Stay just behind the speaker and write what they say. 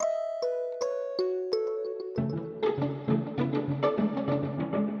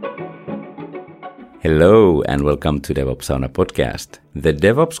Hello and welcome to DevOps Sauna podcast. The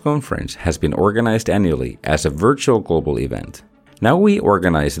DevOps conference has been organized annually as a virtual global event. Now we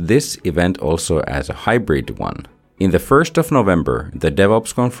organize this event also as a hybrid one. In the 1st of November, the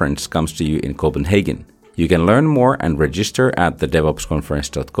DevOps conference comes to you in Copenhagen. You can learn more and register at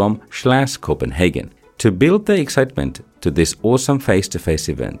thedevopsconference.com/Copenhagen. To build the excitement to this awesome face-to-face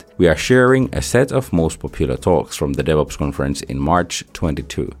event, we are sharing a set of most popular talks from the DevOps conference in March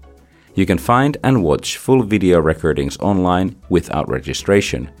 22. You can find and watch full video recordings online without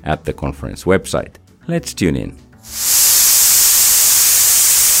registration at the conference website. Let's tune in.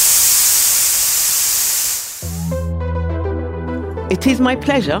 It is my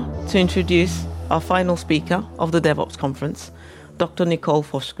pleasure to introduce our final speaker of the DevOps conference, Dr. Nicole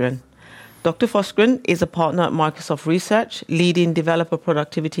Forsgren. Dr. Forsgren is a partner at Microsoft Research, leading developer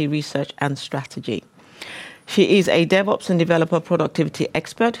productivity research and strategy. She is a DevOps and developer productivity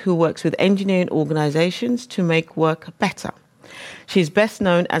expert who works with engineering organizations to make work better. She is best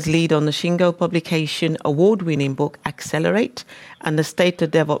known as lead on the Shingo publication award-winning book Accelerate and the State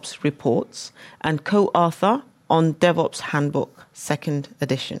of DevOps reports, and co-author on DevOps Handbook, 2nd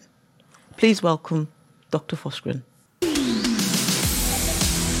edition. Please welcome Dr. Forsgren.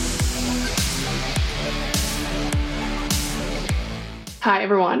 Hi,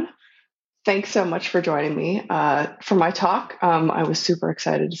 everyone. Thanks so much for joining me for my talk. I was super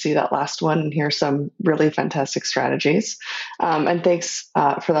excited to see that last one and hear some really fantastic strategies. And thanks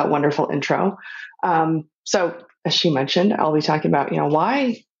for that wonderful intro. So, as she mentioned, I'll be talking about,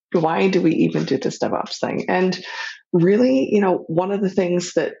 why do we even do this DevOps thing? And really, one of the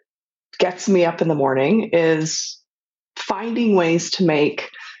things that gets me up in the morning is finding ways to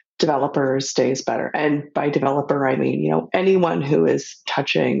make developers' days better. And by developer, I mean, anyone who is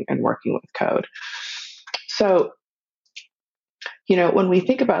touching and working with code. So, when we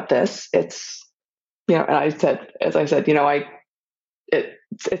think about this, it's, and as I said,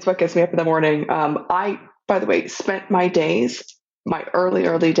 it's what gets me up in the morning. I, by the way, spent my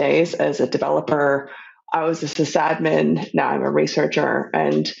early days as a developer. I was a sysadmin. Now I'm a researcher.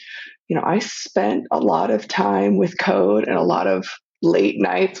 And, I spent a lot of time with code and a lot of late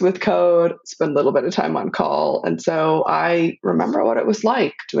nights with code, spend a little bit of time on call. And so I remember what it was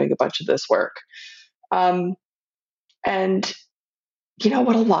like doing a bunch of this work. And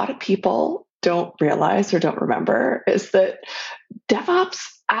what a lot of people don't realize or don't remember is that DevOps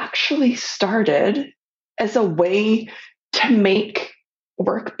actually started as a way to make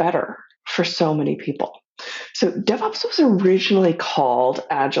work better for so many people. So DevOps was originally called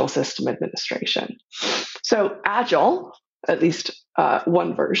Agile System Administration. So Agile, at least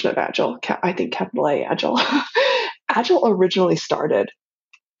one version of Agile, I think capital A Agile, Agile originally started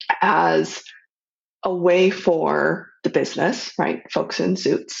as a way for the business, right, folks in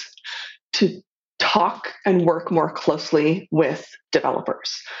suits, to talk and work more closely with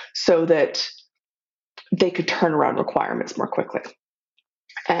developers so that they could turn around requirements more quickly.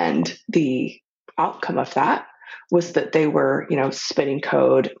 And the outcome of that was that they were, spitting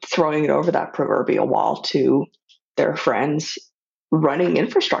code, throwing it over that proverbial wall to their friends running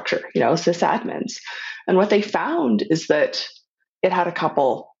infrastructure, sysadmins. And what they found is that it had a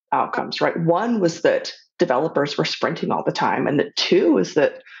couple outcomes, right? One was that developers were sprinting all the time. And the two is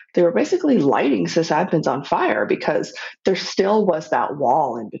that they were basically lighting sysadmins on fire because there still was that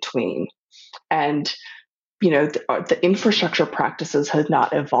wall in between. And the infrastructure practices had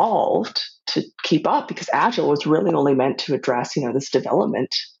not evolved to keep up because Agile was really only meant to address, this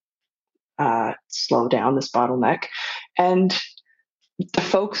development slow down, this bottleneck. And the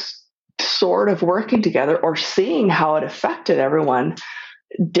folks sort of working together or seeing how it affected everyone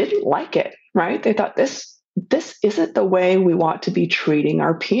didn't like it, right? They thought this isn't the way we want to be treating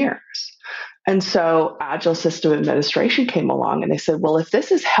our peers. And so Agile System Administration came along and they said, well, if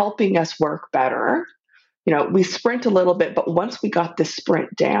this is helping us work better, we sprint a little bit, but once we got this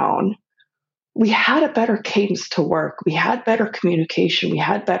sprint down, we had a better cadence to work. We had better communication. We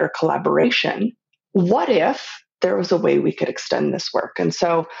had better collaboration. What if there was a way we could extend this work? And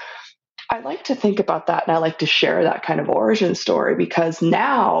so I like to think about that, and I like to share that kind of origin story because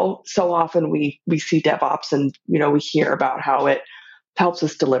now so often we see DevOps and, we hear about how it helps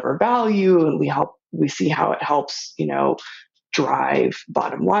us deliver value and we see how it helps, drive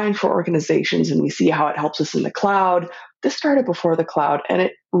bottom line for organizations, and we see how it helps us in the cloud. This started before the cloud, and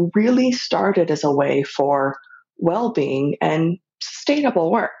it really started as a way for well-being and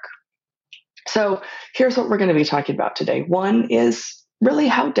sustainable work. So here's what we're going to be talking about today. One is really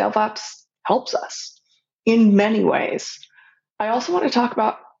how DevOps helps us in many ways. I also want to talk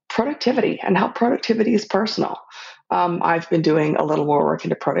about productivity and how productivity is personal. I've been doing a little more work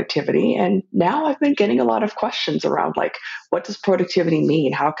into productivity, and now I've been getting a lot of questions around like, what does productivity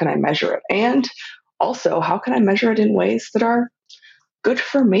mean? How can I measure it? And also, how can I measure it in ways that are good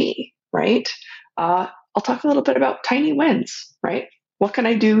for me, right? I'll talk a little bit about tiny wins, right? What can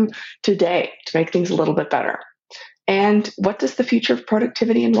I do today to make things a little bit better? And what does the future of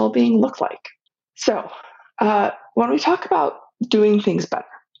productivity and well-being look like? So when we talk about doing things better,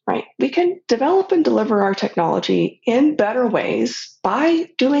 right, we can develop and deliver our technology in better ways by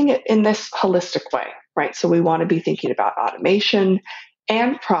doing it in this holistic way, right? So we want to be thinking about automation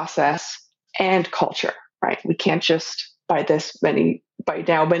and process and culture, right? We can't just, by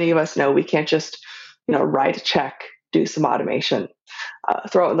now many of us know we can't just, write a check, do some automation,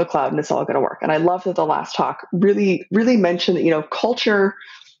 throw it in the cloud, and it's all going to work. And I love that the last talk really, really mentioned that, culture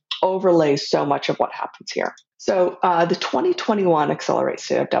overlays so much of what happens here. So the 2021 Accelerate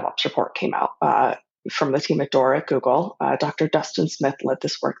State of DevOps report came out from the team at DORA at Google. Dr. Dustin Smith led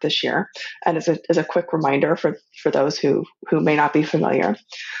this work this year. And as a quick reminder for those who may not be familiar,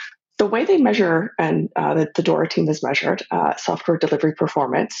 the way they measure, and the DORA team has measured software delivery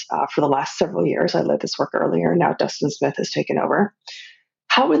performance for the last several years. I led this work earlier. Now Dustin Smith has taken over.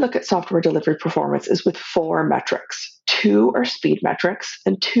 How we look at software delivery performance is with 4 metrics. 2 are speed metrics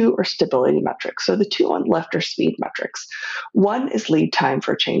and 2 are stability metrics. So the 2 on the left are speed metrics. 1 is lead time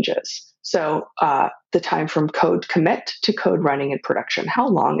for changes. So the time from code commit to code running in production. How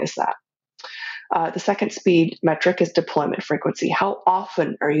long is that? The second speed metric is deployment frequency. How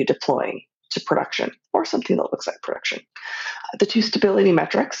often are you deploying to production or something that looks like production? The 2 stability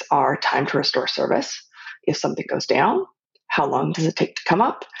metrics are time to restore service. If something goes down, how long does it take to come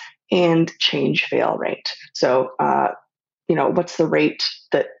up? And change fail rate. So, what's the rate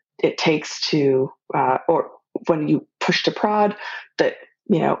that it takes to, or when you push to prod, that,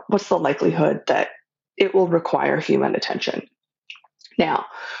 what's the likelihood that it will require human attention? Now,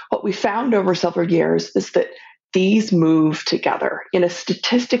 what we found over several years is that these move together in a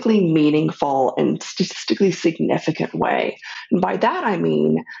statistically meaningful and statistically significant way. And by that, I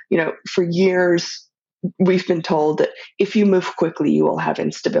mean, for years, we've been told that if you move quickly, you will have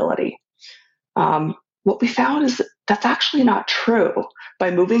instability. What we found is that that's actually not true.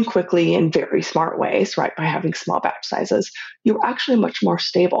 By moving quickly in very smart ways, right, by having small batch sizes, you're actually much more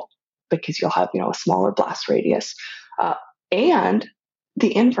stable because you'll have, a smaller blast radius. And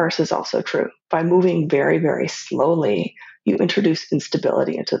the inverse is also true. By moving very, very slowly, you introduce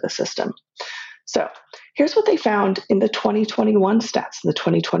instability into the system. So here's what they found in the 2021 stats, in the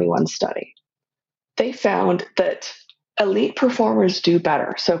 2021 study. They found that elite performers do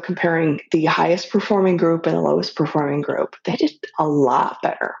better. So comparing the highest performing group and the lowest performing group, they did a lot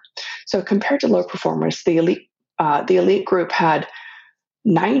better. So compared to low performers, the elite group had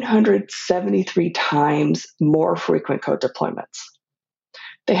 973 times more frequent code deployments.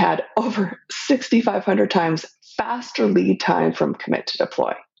 They had over 6,500 times faster lead time from commit to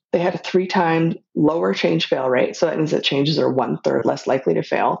deploy. They had a 3 times lower change fail rate. So that means that changes are 1/3 less likely to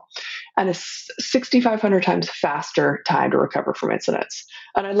fail, and a 6,500 times faster time to recover from incidents.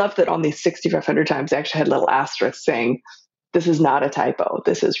 And I love that on these 6,500 times, they actually had little asterisks saying, this is not a typo,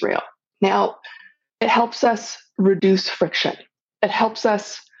 this is real. Now, it helps us reduce friction. It helps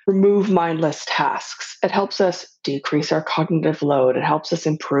us remove mindless tasks. It helps us decrease our cognitive load. It helps us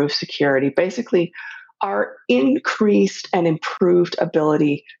improve security. Basically, our increased and improved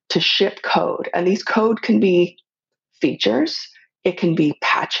ability to ship code. And these code can be features, it can be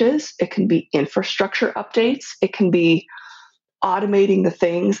patches, it can be infrastructure updates, it can be automating the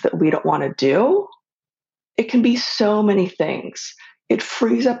things that we don't want to do. It can be so many things. It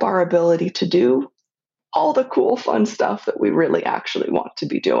frees up our ability to do all the cool, fun stuff that we really actually want to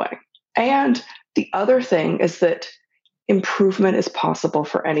be doing. And the other thing is that improvement is possible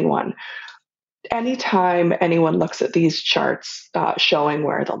for anyone. Anytime anyone looks at these charts showing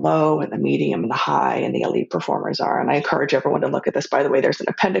where the low and the medium and the high and the elite performers are, and I encourage everyone to look at this. By the way, there's an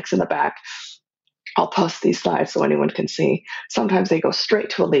appendix in the back. I'll post these slides so anyone can see. Sometimes they go straight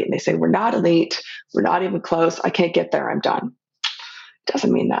to elite and they say, we're not elite, we're not even close, I can't get there, I'm done. It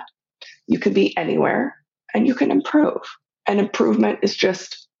doesn't mean that. You can be anywhere and you can improve. And improvement is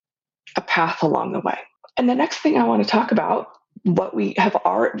just a path along the way. And the next thing I want to talk about, what we have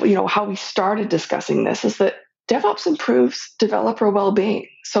how we started discussing this, is that DevOps improves developer well-being.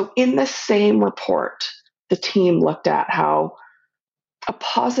 So in the same report, the team looked at how a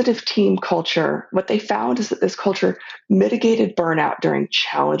positive team culture, what they found is that this culture mitigated burnout during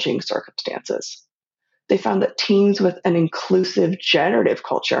challenging circumstances. They found that teams with an inclusive generative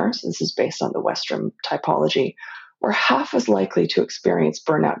culture, so this is based on the Westrum typology, were half as likely to experience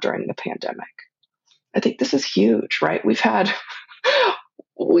burnout during the pandemic. I think this is huge, right? We've had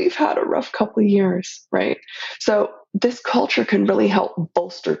a rough couple of years, right? So this culture can really help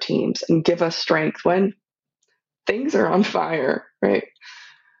bolster teams and give us strength when things are on fire, right?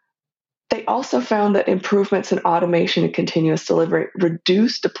 They also found that improvements in automation and continuous delivery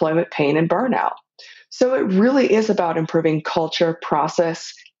reduce deployment pain and burnout. So it really is about improving culture,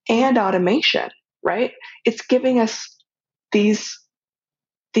 process, and automation, right? It's giving us these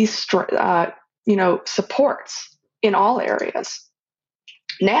supports in all areas.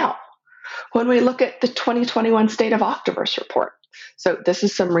 Now, when we look at the 2021 State of Octoverse report, so this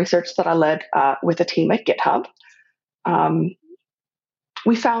is some research that I led with a team at GitHub.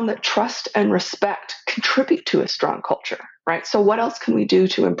 We found that trust and respect contribute to a strong culture, right? So what else can we do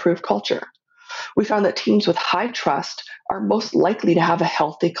to improve culture? We found that teams with high trust are most likely to have a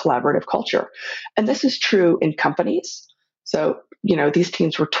healthy collaborative culture. And this is true in companies. So, these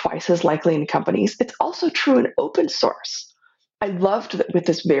teams were twice as likely in companies. It's also true in open source. I loved that with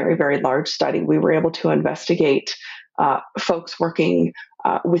this very, very large study, we were able to investigate folks working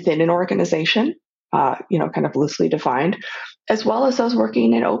within an organization, kind of loosely defined, as well as those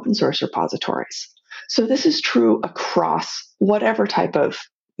working in open source repositories. So this is true across whatever type of,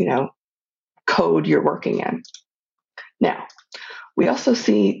 code you're working in. Now, we also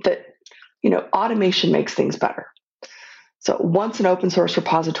see that, automation makes things better. So once an open source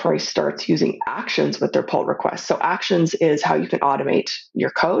repository starts using actions with their pull requests, so actions is how you can automate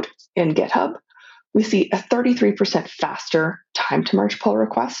your code in GitHub, we see a 33% faster time to merge pull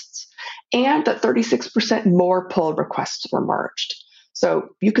requests and that 36% more pull requests were merged. So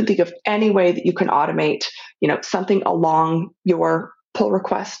you can think of any way that you can automate, something along your pull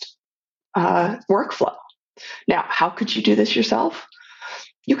request workflow. Now, how could you do this yourself?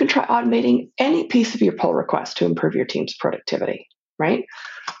 You can try automating any piece of your pull request to improve your team's productivity, right?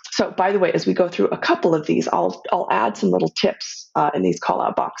 So, by the way, as we go through a couple of these, I'll add some little tips in these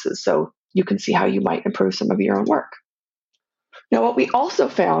call-out boxes so you can see how you might improve some of your own work. Now, what we also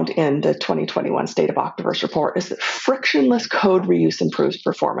found in the 2021 State of Octoverse report is that frictionless code reuse improves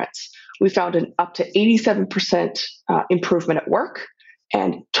performance. We found an up to 87% improvement at work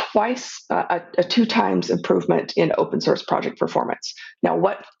and a 2 times improvement in open source project performance. Now,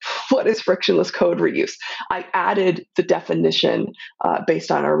 what is frictionless code reuse? I added the definition based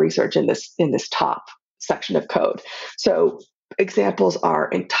on our research in this top section of code. So examples are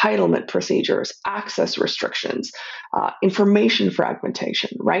entitlement procedures, access restrictions, information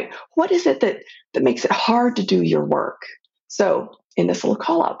fragmentation, right? What is it that makes it hard to do your work? So in this little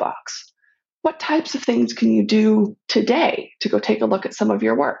call-out box, what types of things can you do today to go take a look at some of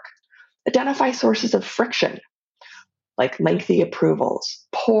your work? Identify sources of friction, like lengthy approvals,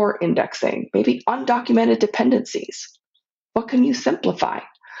 poor indexing, maybe undocumented dependencies. What can you simplify?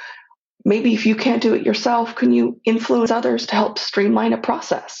 Maybe if you can't do it yourself, can you influence others to help streamline a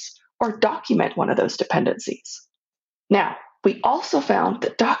process or document one of those dependencies? Now, we also found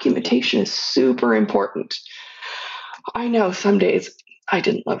that documentation is super important. I know some days I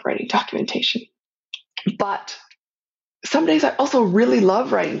didn't love writing documentation, but some days I also really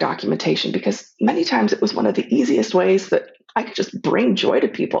love writing documentation because many times it was one of the easiest ways that I could just bring joy to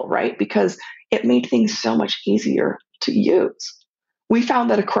people, right? Because it made things so much easier to use. We found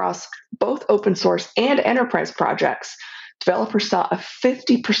that across both open source and enterprise projects, developers saw a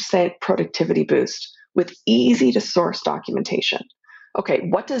 50% productivity boost with easy to source documentation. Okay,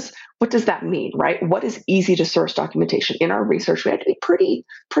 what does that mean, right? What is easy to source documentation? In our research, we had to be pretty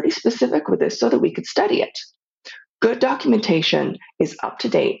specific with this so that we could study it. Good documentation is up to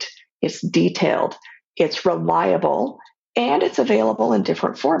date, it's detailed, it's reliable, and it's available in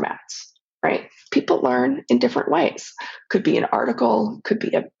different formats, right? People learn in different ways. Could be an article, could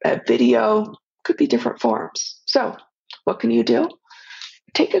be a video, could be different forms. So what can you do?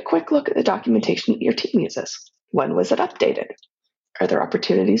 Take a quick look at the documentation that your team uses. When was it updated? Are there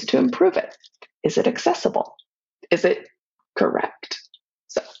opportunities to improve it? Is it accessible? Is it correct?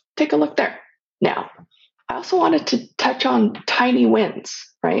 So take a look there. Now, I also wanted to touch on tiny wins,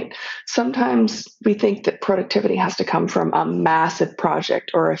 right? Sometimes we think that productivity has to come from a massive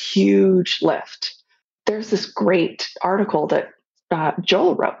project or a huge lift. There's this great article that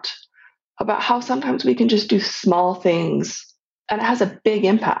Joel wrote about how sometimes we can just do small things and it has a big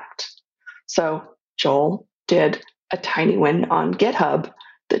impact. So Joel did a tiny win on GitHub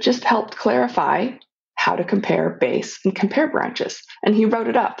that just helped clarify how to compare base and compare branches. And he wrote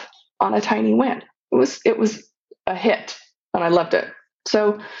it up on a tiny win. It was a hit and I loved it.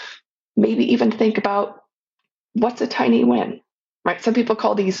 So maybe even think about what's a tiny win, right? Some people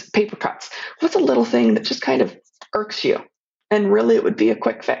call these paper cuts. What's a little thing that just kind of irks you? And really it would be a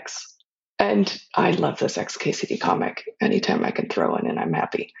quick fix. And I love this XKCD comic. Anytime I can throw in, and I'm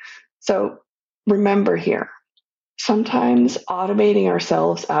happy. So remember here, sometimes automating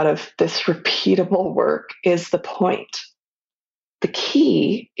ourselves out of this repeatable work is the point. The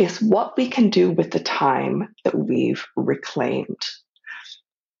key is what we can do with the time that we've reclaimed.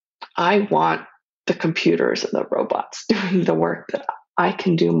 I want the computers and the robots doing the work that I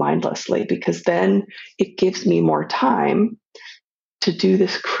can do mindlessly, because then it gives me more time to do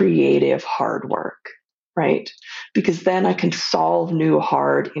this creative hard work, right? Because then I can solve new,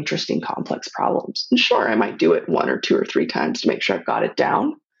 hard, interesting, complex problems. And sure, I might do it 1 or 2 or 3 times to make sure I've got it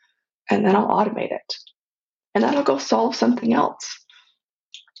down, and then I'll automate it. And then I'll go solve something else.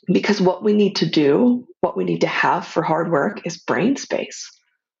 Because what we need to do, what we need to have for hard work is brain space.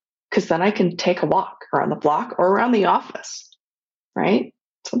 Because then I can take a walk around the block or around the office, right?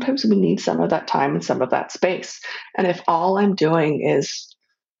 Sometimes we need some of that time and some of that space. And if all I'm doing is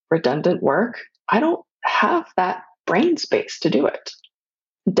redundant work, I don't have that brain space to do it.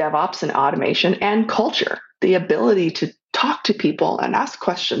 DevOps and automation and culture, the ability to talk to people and ask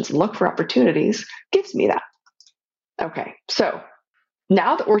questions and look for opportunities, gives me that. Okay, so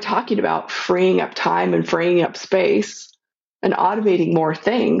now that we're talking about freeing up time and freeing up space and automating more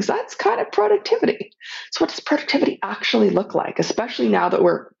things, that's kind of productivity. So what does productivity actually look like, especially now that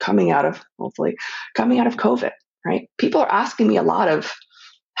we're hopefully coming out of COVID, right? People are asking me a lot of,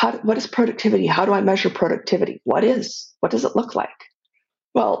 what is productivity? How do I measure productivity? What does it look like?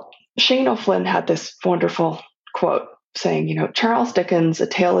 Well, Shane O'Flynn had this wonderful quote saying, Charles Dickens' A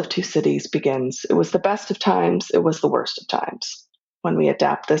Tale of Two Cities begins, "It was the best of times, it was the worst of times." When we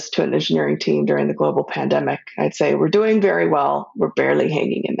adapt this to an engineering team during the global pandemic, I'd say we're doing very well. We're barely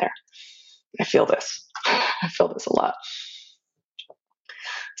hanging in there. I feel this. I feel this a lot.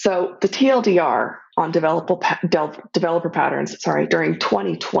 So the TLDR on developer patterns, during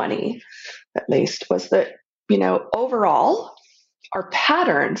 2020, at least, was that, overall, our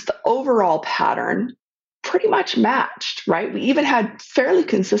patterns, the overall pattern pretty much matched, right? We even had fairly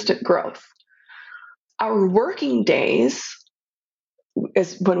consistent growth. Our working days,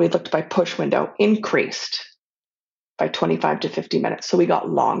 is when we looked by push window, increased by 25 to 50 minutes. So we got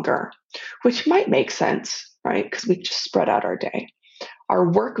longer, which might make sense, right? Because we just spread out our day.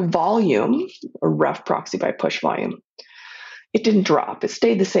 Our work volume, a rough proxy by push volume, it didn't drop. It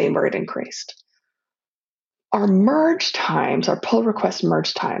stayed the same or it increased. Our merge times, our pull request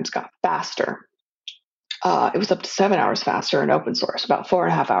merge times got faster. It was up to 7 hours faster in open source, about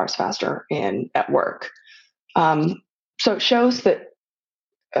 4.5 hours faster at work. So it shows that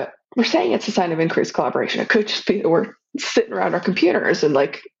we're saying it's a sign of increased collaboration. It could just be that we're sitting around our computers and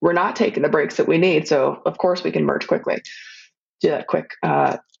we're not taking the breaks that we need. So of course we can merge quickly. Do that quick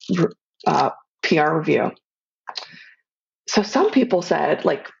PR review. So some people said,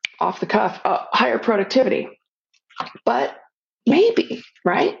 off the cuff, higher productivity. But maybe,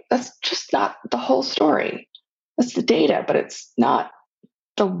 right? That's just not the whole story. That's the data, but it's not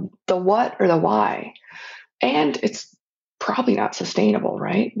the what or the why. And it's probably not sustainable,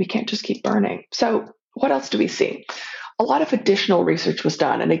 right? We can't just keep burning. So what else do we see? A lot of additional research was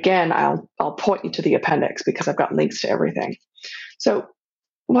done. And again, I'll point you to the appendix because I've got links to everything. So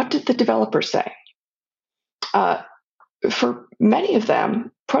what did the developers say? For many of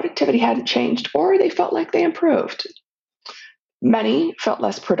them, productivity hadn't changed or they felt like they improved. Many felt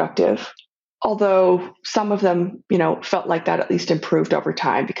less productive, although some of them, felt like that at least improved over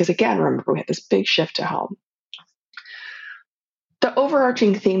time because, again, remember, we had this big shift to home. The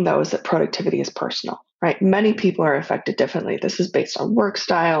overarching theme, though, is that productivity is personal, right? Many people are affected differently. This is based on work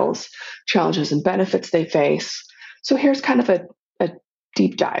styles, challenges and benefits they face. So here's kind of a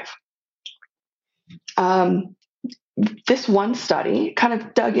deep dive. This one study kind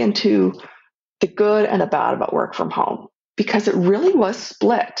of dug into the good and the bad about work from home because it really was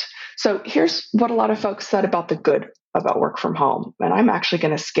split. So here's what a lot of folks said about the good about work from home. And I'm actually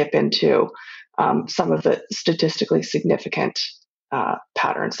going to skip into some of the statistically significant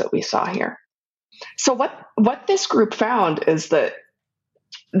patterns that we saw here. So what this group found is that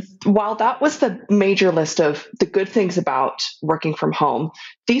while that was the major list of the good things about working from home,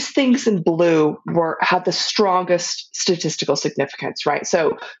 these things in blue had the strongest statistical significance, right?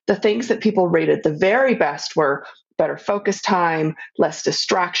 So the things that people rated the very best were better focus time, less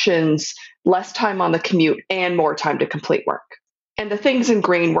distractions, less time on the commute, and more time to complete work. And the things in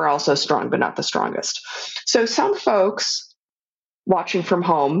green were also strong, but not the strongest. So some folks watching from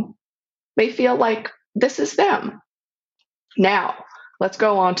home may feel like this is them. Now, let's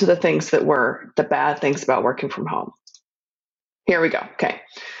go on to the things that were the bad things about working from home. Here we go. Okay.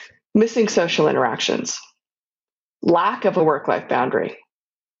 Missing social interactions, lack of a work-life boundary,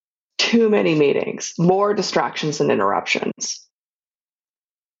 too many meetings, more distractions and interruptions,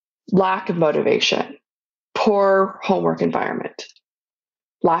 lack of motivation, poor homework environment,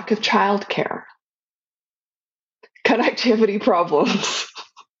 lack of childcare, connectivity problems.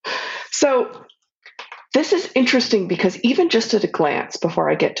 So this is interesting because even just at a glance, before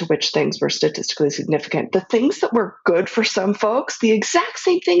I get to which things were statistically significant, the things that were good for some folks, the exact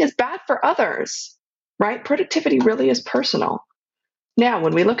same thing is bad for others, right? Productivity really is personal. Now,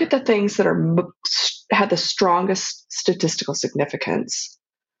 when we look at the things that had the strongest statistical significance,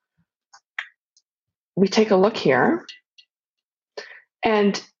 we take a look here,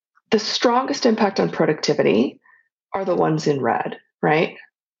 and the strongest impact on productivity are the ones in red, right?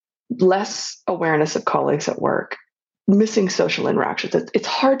 Less awareness of colleagues at work, missing social interactions. It's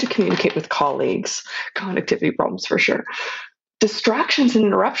hard to communicate with colleagues, connectivity problems for sure, distractions and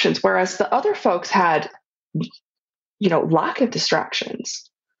interruptions, whereas the other folks had, lack of distractions,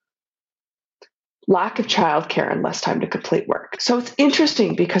 lack of childcare, and less time to complete work. So it's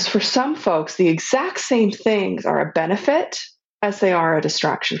interesting because for some folks, the exact same things are a benefit as they are a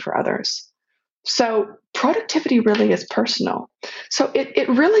distraction for others. So productivity really is personal. So it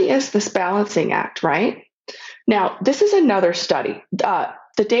really is this balancing act, right? Now, this is another study. The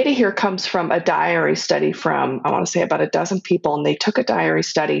data here comes from a diary study from, I want to say, about a dozen people, and they took a diary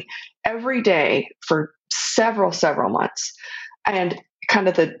study every day for several months. And kind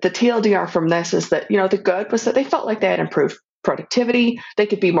of the TLDR from this is that, the good was that they felt like they had improved productivity. They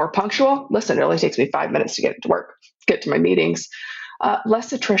could be more punctual. Listen, it only takes me 5 minutes to get to work, get to my meetings.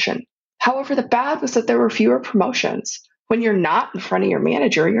 Less attrition. However, the bad was that there were fewer promotions. When you're not in front of your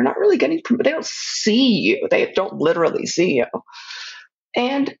manager, you're not really getting promoted. They don't see you. They don't literally see you.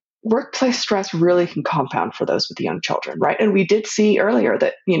 And workplace stress really can compound for those with young children, right? And we did see earlier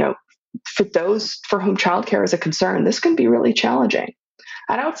that, for those for whom childcare is a concern, this can be really challenging.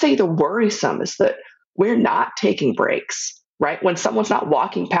 And I would say the worrisome is that we're not taking breaks, right? When someone's not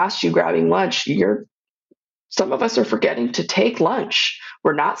walking past you grabbing lunch, some of us are forgetting to take lunch.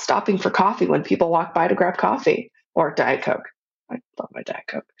 We're not stopping for coffee when people walk by to grab coffee or Diet Coke. I love my Diet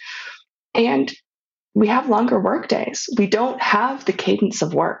Coke. And we have longer work days. We don't have the cadence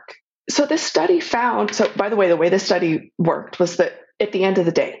of work. So this study found, by the way, the way this study worked was that at the end of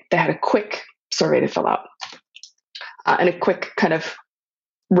the day, they had a quick survey to fill out and a quick kind of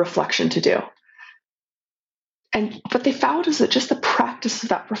reflection to do. And what they found is that just the practice of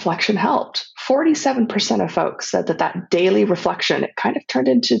that reflection helped. 47% of folks said that daily reflection, it kind of turned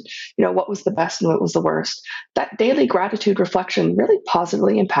into, what was the best and what was the worst. That daily gratitude reflection really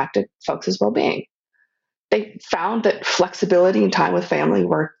positively impacted folks' well-being. They found that flexibility and time with family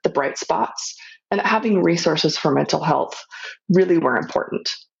were the bright spots, and that having resources for mental health really were important.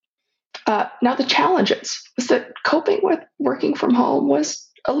 Now, the challenges was that coping with working from home was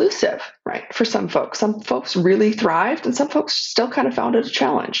elusive, right? For some folks really thrived, and some folks still kind of found it a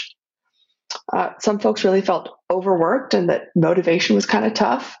challenge. Some folks really felt overworked, and that motivation was kind of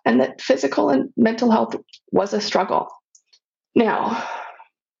tough, and that physical and mental health was a struggle. Now,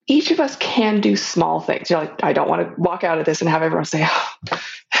 each of us can do small things. I don't want to walk out of this and have everyone say, "Oh,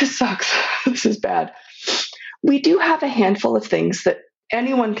 this sucks. This is bad." We do have a handful of things that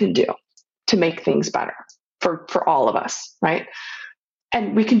anyone can do to make things better for all of us, right?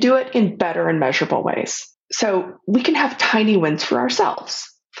 And we can do it in better and measurable ways. So we can have tiny wins for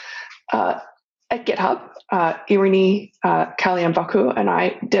ourselves. At GitHub, Irini Kaliambaku and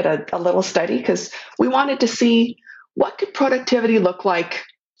I did a little study because we wanted to see what could productivity look like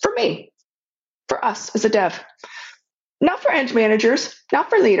for me, for us as a dev. Not for eng managers, not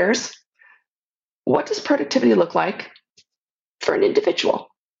for leaders. What does productivity look like for an individual?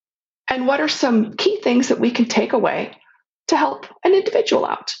 And what are some key things that we can take away to help an individual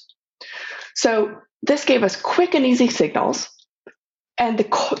out? So this gave us quick and easy signals. And the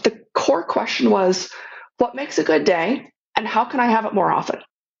core question was, what makes a good day and how can I have it more often?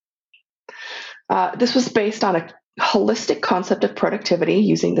 This was based on a holistic concept of productivity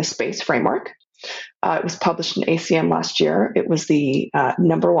using the SPACE framework. It was published in ACM last year. It was the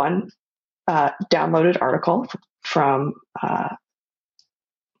number one downloaded article from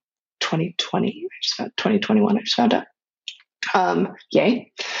 2020, 2021, I just found out.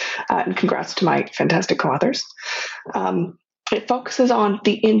 Yay. And congrats to my fantastic co-authors. It focuses on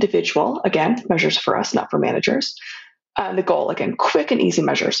the individual, again, measures for us, not for managers. The goal, again, quick and easy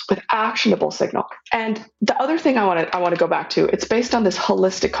measures with actionable signal. And the other thing I want to go back to, it's based on this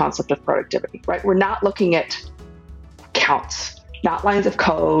holistic concept of productivity, right? We're not looking at counts, not lines of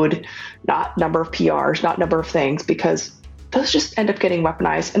code, not number of PRs, not number of things, because those just end up getting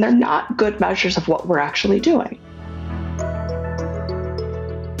weaponized and they're not good measures of what we're actually doing.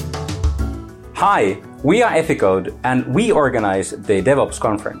 Hi, we are Ethicode and we organize the DevOps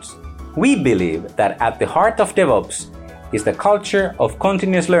conference. We believe that at the heart of DevOps is the culture of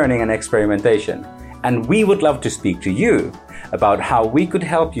continuous learning and experimentation, and we would love to speak to you about how we could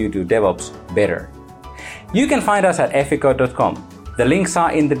help you do DevOps better. You can find us at ethicode.com. The links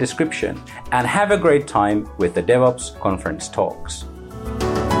are in the description, and have a great time with the DevOps conference talks.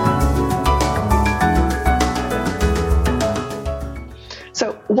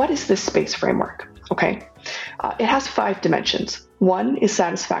 So what is this SPACE framework? Okay, it has 5 dimensions. 1 is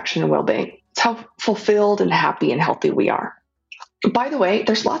satisfaction and well-being. It's how fulfilled and happy and healthy we are. By the way,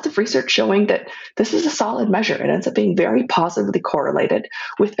 there's lots of research showing that this is a solid measure. It ends up being very positively correlated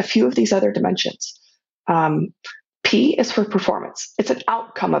with a few of these other dimensions. P is for performance. It's an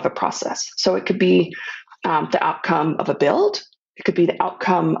outcome of a process. So it could be the outcome of a build. It could be the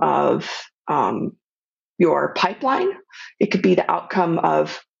outcome of your pipeline. It could be the outcome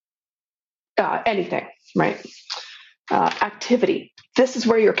of anything, right? Activity. This is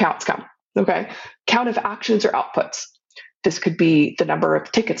where your counts come, okay? Count of actions or outputs. This could be the number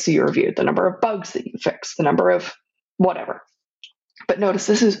of tickets that you reviewed, the number of bugs that you fixed, the number of whatever. But notice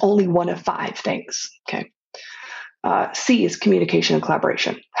this is only one of 5 things, okay? C is communication and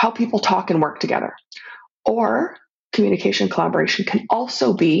collaboration, how people talk and work together. Or communication and collaboration can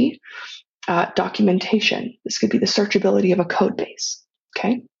also be documentation. This could be the searchability of a code base,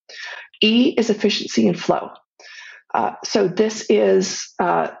 okay? E is efficiency and flow. So this is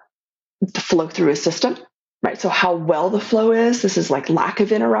the flow through a system, right? So how well the flow is. This is like lack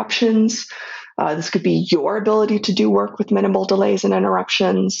of interruptions. This could be your ability to do work with minimal delays and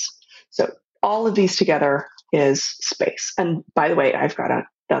interruptions. So all of these together is SPACE. And by the way, I've got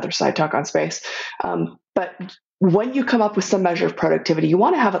another side talk on SPACE. But when you come up with some measure of productivity, you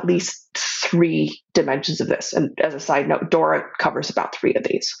want to have at least 3 dimensions of this. And as a side note, Dora covers about 3 of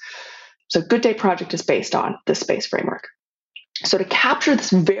these. So Good Day Project is based on the SPACE framework. So to capture this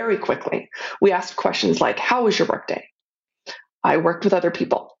very quickly, we asked questions like, how was your workday? I worked with other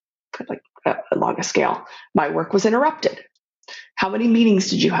people, like along a scale. My work was interrupted. How many meetings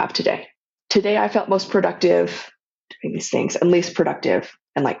did you have today? Today I felt most productive doing these things and least productive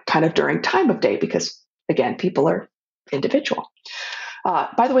and like kind of during time of day because, again, people are individual.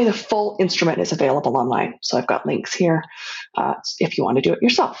 By the way, the full instrument is available online. So I've got links here if you want to do it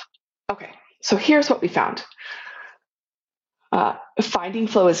yourself. Okay, so here's what we found. Finding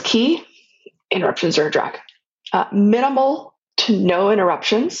flow is key. Interruptions are a drag. Minimal to no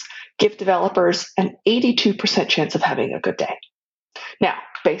interruptions give developers an 82% chance of having a good day. Now,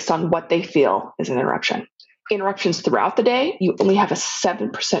 based on what they feel is an interruption. Interruptions throughout the day, you only have a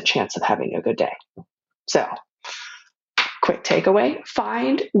 7% chance of having a good day. So, quick takeaway,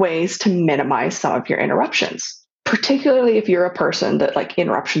 find ways to minimize some of your interruptions, particularly if you're a person that like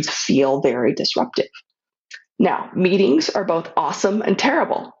interruptions feel very disruptive. Now, meetings are both awesome and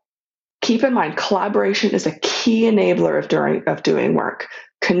terrible. Keep in mind, collaboration is a key enabler of doing work.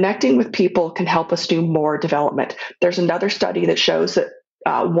 Connecting with people can help us do more development. There's another study that shows that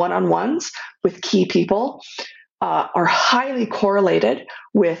one-on-ones with key people are highly correlated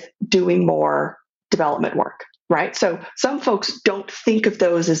with doing more development work, right? So some folks don't think of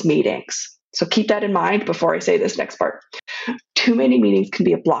those as meetings. So keep that in mind before I say this next part. Too many meetings can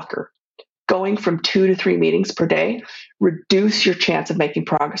be a blocker. Going from 2 to 3 meetings per day, reduce your chance of making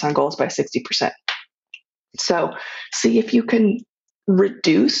progress on goals by 60%. So see if you can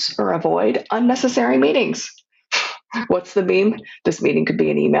reduce or avoid unnecessary meetings. What's the meme? This meeting could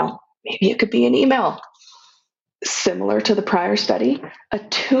be an email. Maybe it could be an email. Similar to the prior study, a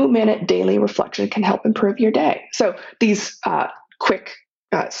 2-minute daily reflection can help improve your day. So these quick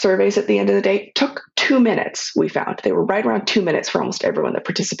surveys at the end of the day took 2 minutes, we found. They were right around 2 minutes for almost everyone that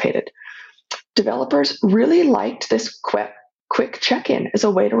participated. Developers really liked this quick check-in as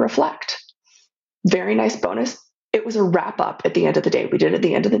a way to reflect. Very nice bonus. It was a wrap-up at the end of the day. We did it at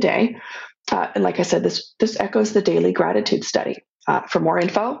the end of the day. And like I said, this echoes the daily gratitude study. For more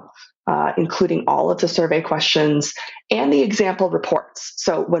info, including all of the survey questions and the example reports.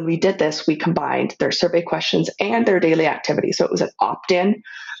 So when we did this, we combined their survey questions and their daily activity. So it was an opt-in.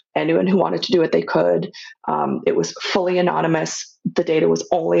 Anyone who wanted to do it, they could. It was fully anonymous. The data was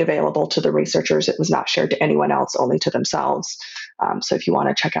only available to the researchers. It was not shared to anyone else, only to themselves. So if you want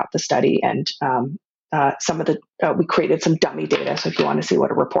to check out the study and we created some dummy data. So if you want to see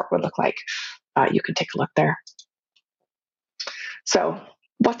what a report would look like, you can take a look there. So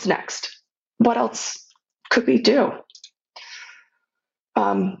what's next? What else could we do?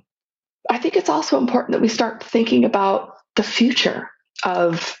 I think it's also important that we start thinking about the future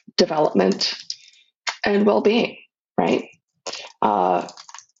of development and well-being, right?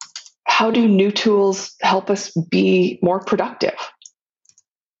 How how do new tools help us be more productive,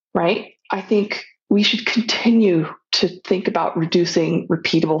 right? I think we should continue to think about reducing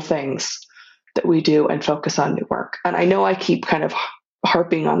repeatable things that we do and focus on new work. And I know I keep kind of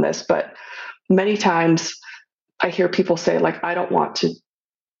harping on this, but many times I hear people say, like, I don't want to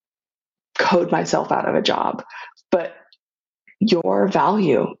code myself out of a job, but your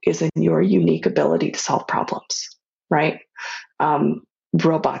value is in your unique ability to solve problems, right?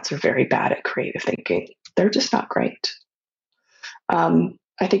 Robots are very bad at creative thinking. They're just not great.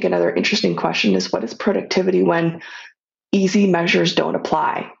 I think another interesting question is, what is productivity when easy measures don't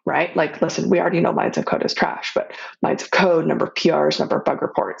apply, right? Like, listen, we already know lines of code is trash, but lines of code, number of PRs, number of bug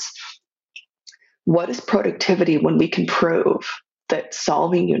reports. What is productivity when we can prove that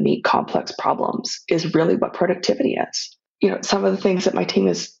solving unique, complex problems is really what productivity is? Some of the things that my team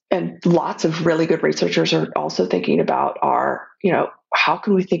is, and lots of really good researchers are also thinking about are, how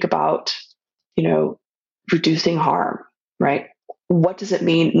can we think about, reducing harm, right? What does it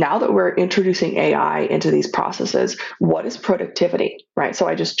mean now that we're introducing AI into these processes? What is productivity, right? So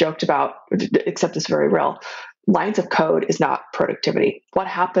I just joked about, except it's very real. Lines of code is not productivity. What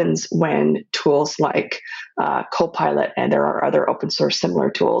happens when tools like Copilot, and there are other open source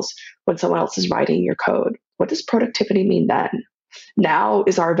similar tools, when someone else is writing your code? What does productivity mean then? Now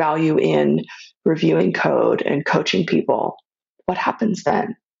is our value in reviewing code and coaching people. What happens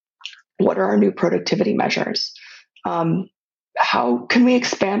then? What are our new productivity measures? How can we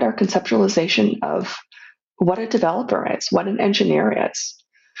expand our conceptualization of what a developer is, what an engineer is?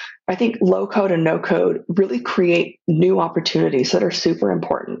 I think low code and no code really create new opportunities that are super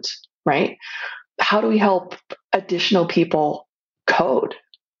important, right? How do we help additional people code?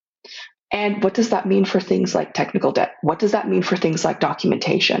 And what does that mean for things like technical debt? What does that mean for things like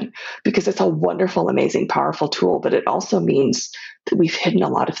documentation? Because it's a wonderful, amazing, powerful tool, but it also means that we've hidden a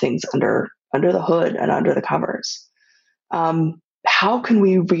lot of things under the hood and under the covers. How can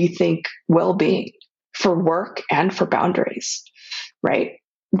we rethink well-being for work and for boundaries, right?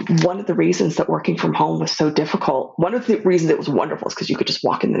 One of the reasons that working from home was so difficult, one of the reasons it was wonderful is because you could just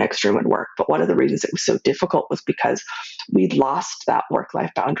walk in the next room and work. But one of the reasons it was so difficult was because we'd lost that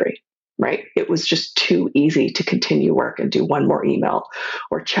work-life boundary, right? It was just too easy to continue work and do one more email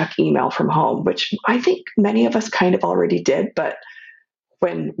or check email from home, which I think many of us kind of already did. But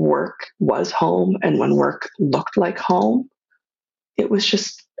when work was home and when work looked like home, it was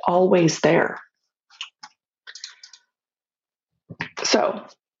just always there. So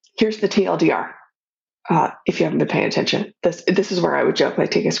here's the TLDR. If you haven't been paying attention, this is where I would joke,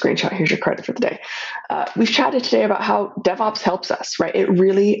 like, take a screenshot. Here's your credit for the day. We've chatted today about how DevOps helps us, right? It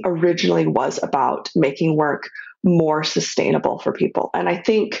really originally was about making work more sustainable for people. And I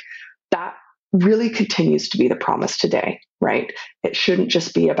think that really continues to be the promise today, right? It shouldn't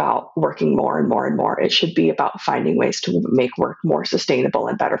just be about working more and more and more. It should be about finding ways to make work more sustainable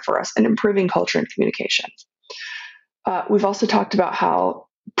and better for us and improving culture and communication. We've also talked about how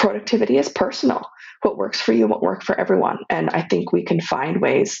productivity is personal. What works for you won't work for everyone. And I think we can find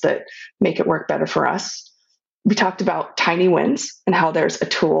ways that make it work better for us. We talked about tiny wins and how there's a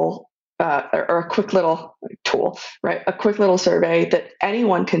tool or a quick little tool, right? A quick little survey that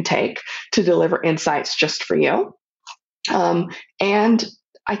anyone can take to deliver insights just for you. And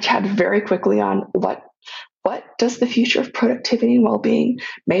I chatted very quickly on what does the future of productivity and well-being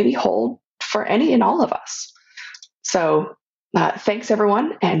maybe hold for any and all of us. So thanks,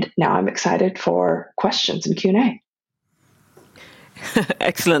 everyone. And now I'm excited for questions and Q&A.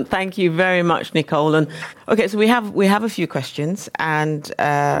 Excellent. Thank you very much, Nicole. And okay, so we have a few questions. And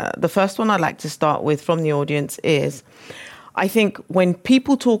the first one I'd like to start with from the audience is, I think when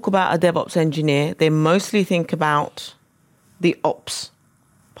people talk about a DevOps engineer, they mostly think about the ops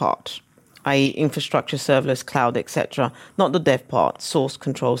part, i.e. infrastructure, serverless, cloud, etc. Not the dev part, source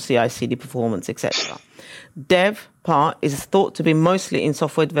control, CI/CD performance, etc. Dev part is thought to be mostly in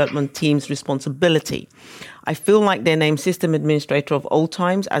software development teams' responsibility. I feel like they're named system administrator of old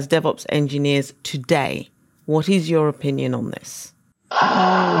times as DevOps engineers today. What is your opinion on this?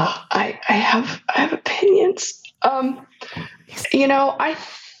 I have opinions. I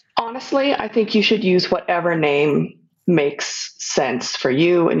think you should use whatever name makes sense for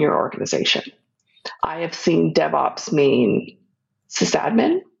you and your organization. I have seen DevOps mean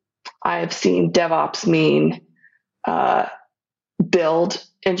sysadmin. I have seen DevOps mean build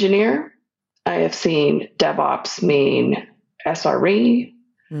engineer. I have seen DevOps mean SRE,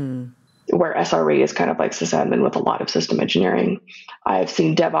 where SRE is kind of like sysadmin with a lot of system engineering. I have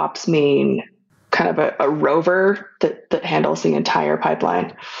seen DevOps mean kind of a rover that handles the entire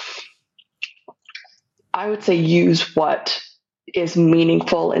pipeline. I would say use what is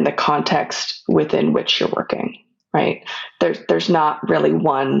meaningful in the context within which you're working, right? There's not really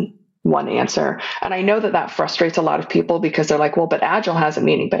one answer. And I know that frustrates a lot of people because they're like, well, but Agile has a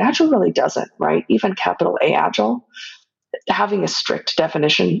meaning, but Agile really doesn't, right? Even capital A Agile, having a strict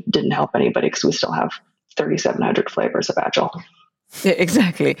definition didn't help anybody because we still have 3,700 flavors of Agile. Yeah,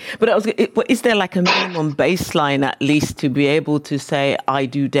 exactly. But is there like a minimum baseline at least to be able to say, I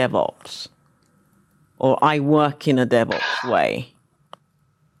do DevOps or I work in a DevOps way?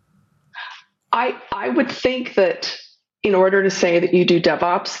 I would think that in order to say that you do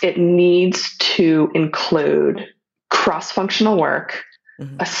DevOps, it needs to include cross-functional work,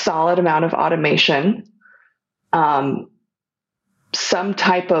 a solid amount of automation, some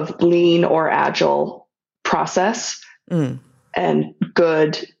type of lean or agile process, and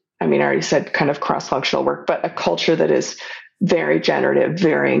good, I mean, I already said kind of cross-functional work, but a culture that is very generative,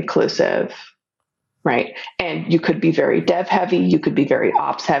 very inclusive, right? And you could be very dev heavy, you could be very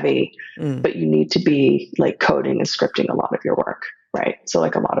ops heavy, but you need to be like coding and scripting a lot of your work, right? So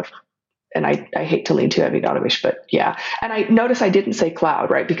like a lot of, and I hate to lean too heavy into automation, but yeah. And I notice I didn't say cloud,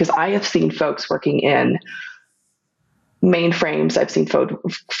 right? Because I have seen folks working in mainframes. I've seen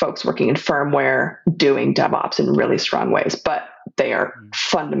folks working in firmware doing DevOps in really strong ways, but they are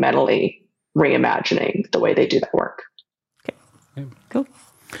fundamentally reimagining the way they do that work. Okay, cool.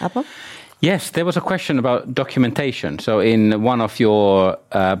 Apple? Yes, there was a question about documentation. So in one of your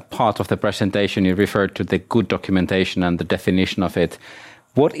part of the presentation, you referred to the good documentation and the definition of it.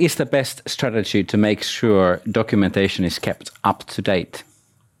 What is the best strategy to make sure documentation is kept up to date?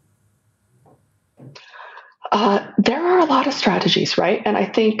 There are a lot of strategies, right? And I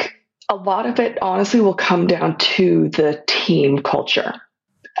think a lot of it honestly will come down to the team culture.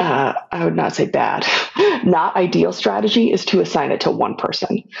 I would not say bad. Not ideal strategy is to assign it to one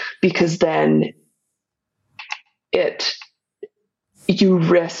person, because then you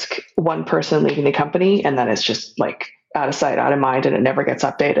risk one person leaving the company and then it's just like out of sight, out of mind, and it never gets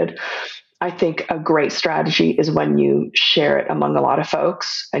updated. I think a great strategy is when you share it among a lot of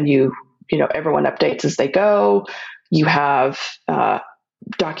folks and everyone updates as they go. You have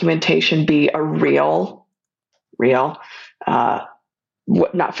documentation be a real,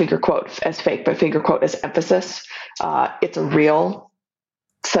 not finger quote as fake, but finger quote as emphasis. It's a real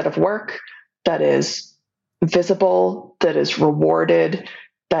set of work that is visible, that is rewarded,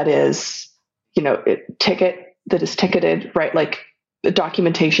 that is, that is ticketed, right? Like the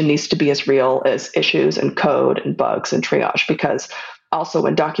documentation needs to be as real as issues and code and bugs and triage, because also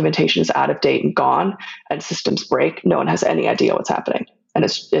when documentation is out of date and gone and systems break, no one has any idea what's happening. And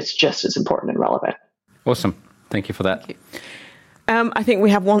it's just as important and relevant. Awesome. Thank you for that. Thank you. I think we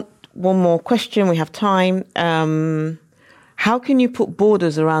have one more question. We have time. How can you put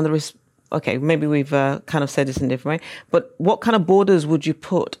borders around okay, maybe we've kind of said this in a different way, but what kind of borders would you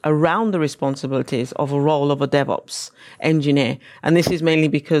put around the responsibilities of a role of a DevOps engineer? And this is mainly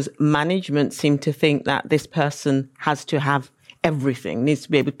because management seem to think that this person has to have everything, needs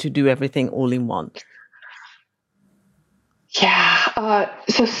to be able to do everything all in one. Yeah.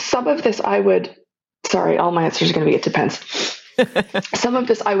 So some of this all my answers are going to be, it depends. Some of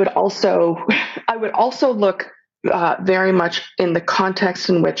this I would also look very much in the context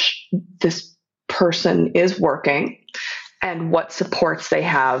in which this person is working and what supports they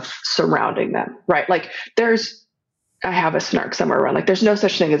have surrounding them, right? Like I have a snark somewhere around, like there's no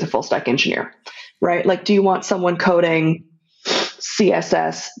such thing as a full stack engineer, right? Like, do you want someone coding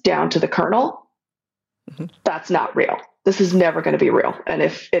CSS down to the kernel? Mm-hmm. That's not real. This is never going to be real. And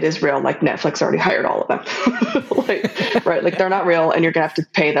if it is real, like Netflix already hired all of them, right? Like they're not real and you're going to have to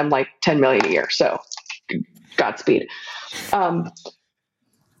pay them like 10 million a year. So Godspeed.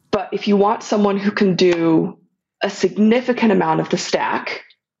 But if you want someone who can do a significant amount of the stack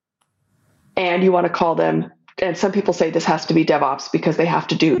and you want to call them, and some people say this has to be DevOps because they have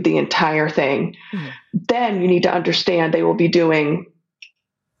to do the entire thing, then you need to understand they will be doing,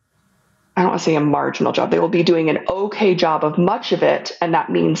 I don't want to say a marginal job. They will be doing an okay job of much of it. And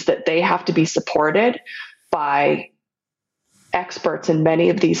that means that they have to be supported by experts in many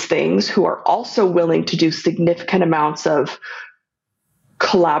of these things who are also willing to do significant amounts of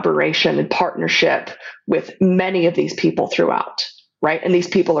collaboration and partnership with many of these people throughout, right? And these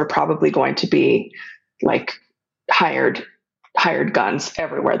people are probably going to be like hired guns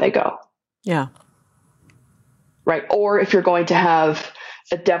everywhere they go. Yeah. Right. Or if you're going to have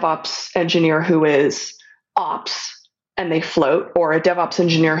a DevOps engineer who is ops and they float, or a DevOps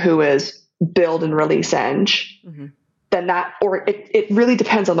engineer who is build and release eng, then it really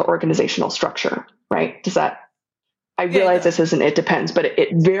depends on the organizational structure, right? I realize this isn't it depends, but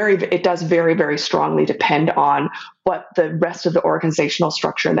it does very, very strongly depend on what the rest of the organizational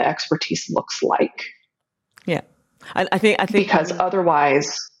structure and the expertise looks like. Yeah. And I think because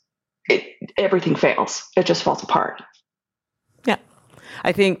otherwise everything fails. It just falls apart. Yeah.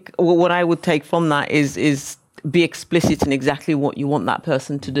 I think what I would take from that is be explicit in exactly what you want that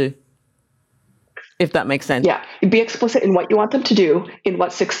person to do. If that makes sense. Yeah. Be explicit in what you want them to do, in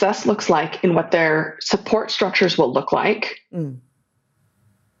what success looks like, in what their support structures will look like, in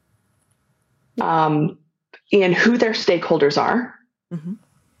who their stakeholders are. Mm-hmm.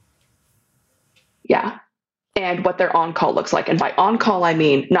 Yeah. And what their on-call looks like. And by on-call, I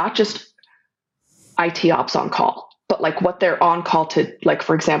mean not just IT ops on-call, but like what they're on-call to, like,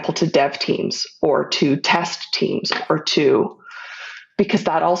 for example, to dev teams or to test teams or to... Because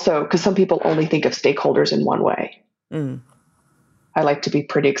some people only think of stakeholders in one way. I like to be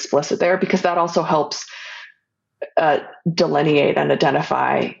pretty explicit there because that also helps delineate and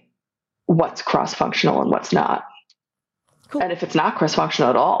identify what's cross-functional and what's not. Cool. And if it's not cross-functional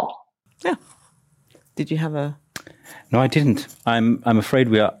at all. Yeah. Did you have a... No, I didn't. I'm afraid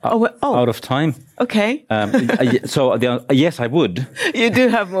we are out of time. Okay. Yes, I would. You do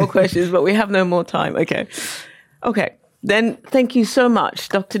have more questions, but we have no more time. Okay. Then thank you so much,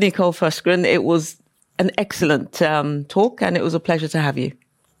 Dr. Nicole Forsgren. It was an excellent talk, and it was a pleasure to have you.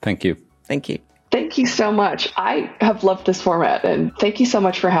 Thank you. Thank you. Thank you so much. I have loved this format, and thank you so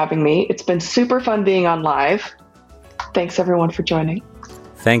much for having me. It's been super fun being on live. Thanks, everyone, for joining.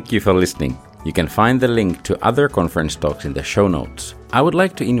 Thank you for listening. You can find the link to other conference talks in the show notes. I would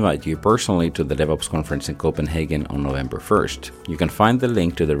like to invite you personally to the DevOps conference in Copenhagen on November 1st. You can find the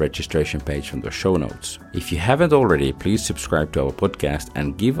link to the registration page from the show notes. If you haven't already, please subscribe to our podcast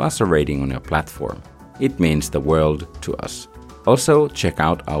and give us a rating on your platform. It means the world to us. Also, check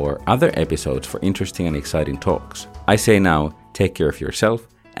out our other episodes for interesting and exciting talks. I say now, take care of yourself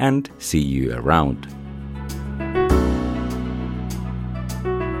and see you around.